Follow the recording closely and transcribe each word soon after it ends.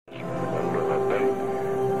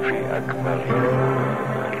Good morning.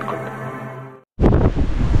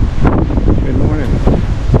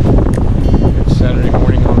 It's Saturday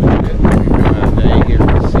morning on the ship. We've got a day here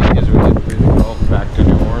at sea as we head through the Gulf back to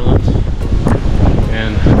New Orleans.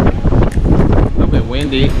 And a little bit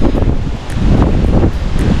windy.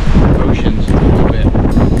 Ocean's a little bit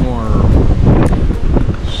more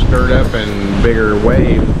stirred up and bigger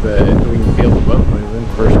wave, but we can feel the boat moving.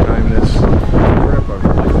 First time this trip I've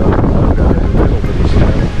really felt the boat out in the middle of the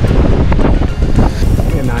sky.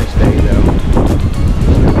 Be a nice day though.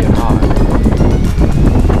 It's gonna get hot.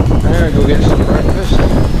 Alright, go get some breakfast.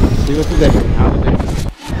 See what the day, how the day is.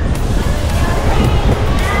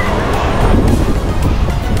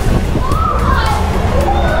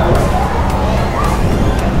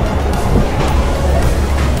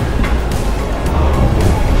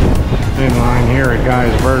 In line here at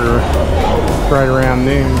Guy's Burger right around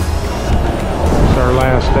noon. It's our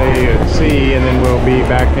last day at sea, and then we'll be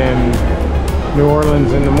back in New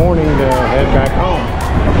Orleans in the morning to head back home.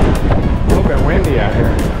 A little bit windy out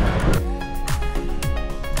here.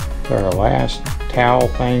 It's our last towel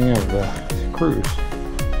thing of the cruise.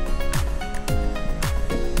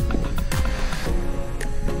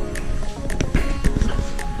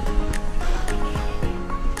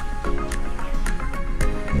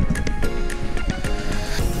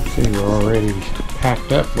 See, we're already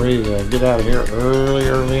packed up, ready to get out of here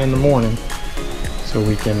early in the morning so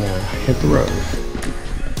we can hit the road.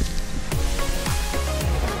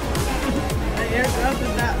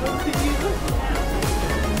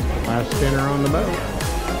 Last dinner on the boat.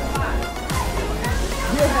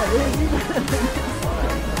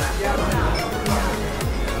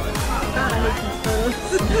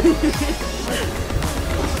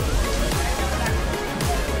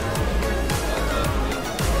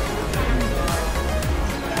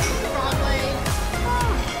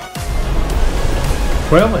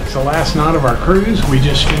 Well, it's the last night of our cruise. We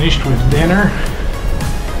just finished with dinner.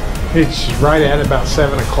 It's right at about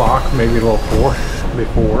 7 o'clock, maybe a little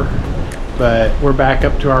before. But we're back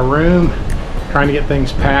up to our room, trying to get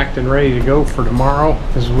things packed and ready to go for tomorrow,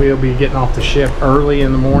 because we'll be getting off the ship early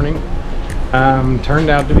in the morning. Turned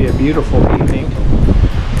out to be a beautiful evening.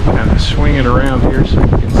 Kind of swing it around here so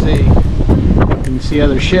you can see. You can see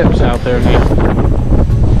other ships out there now.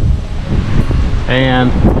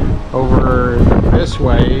 And over this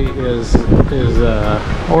way is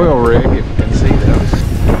oil rig, if you can see those.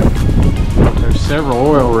 There's several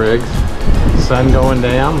oil rigs. Sun going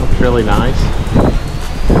down, looks really nice.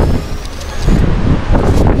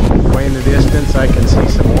 Way in the distance I can see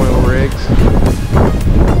some oil rigs.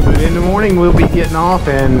 But in the morning we'll be getting off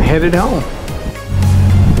and headed home.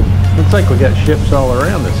 Looks like we got ships all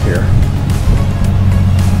around us here.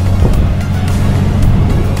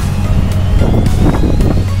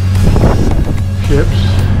 Ships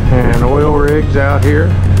and oil rigs out here.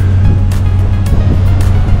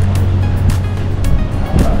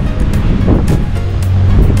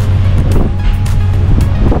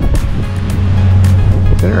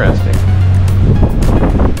 It's interesting.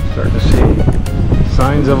 Starting to see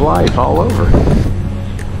signs of life all over.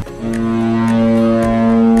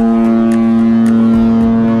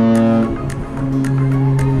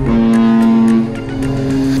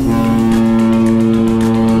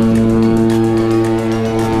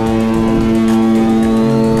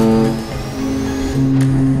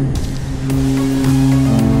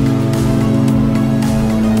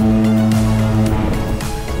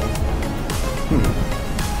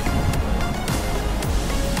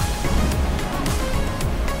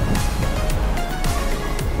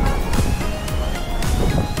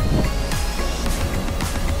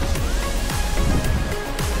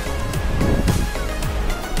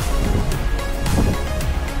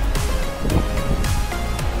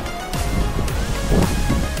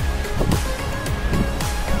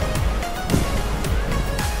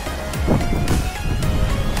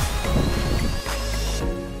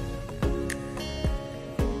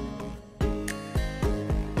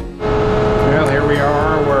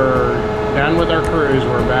 Done with our cruise.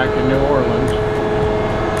 We're back in New Orleans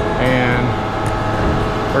and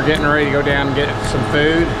we're getting ready to go down and get some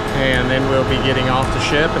food, and then we'll be getting off the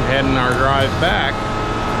ship and heading our drive back.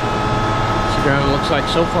 It looks like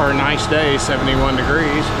so far a nice day, 71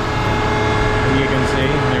 degrees, and you can see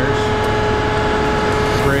there's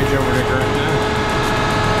the bridge over to Gretna,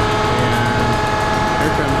 and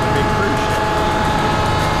here comes the big cruise ship.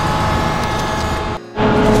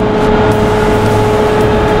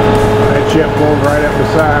 Ship going right up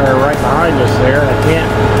beside, or right behind us there. I can't,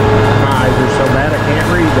 my eyes are so bad I can't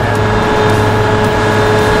read that.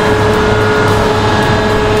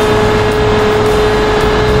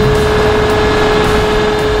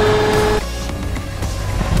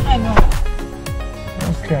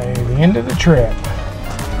 end of the trip.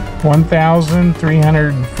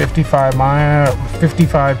 1,355 miles,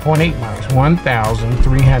 55.8 miles.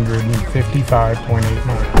 1,355.8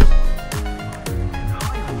 miles.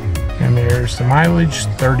 And there's the mileage,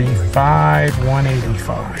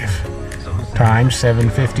 35,185. Time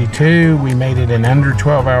 7:52. We made it in under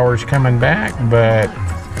 12 hours coming back, but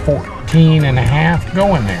 14 and a half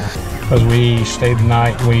going there because we stayed the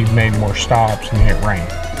night. We made more stops and it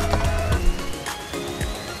rained.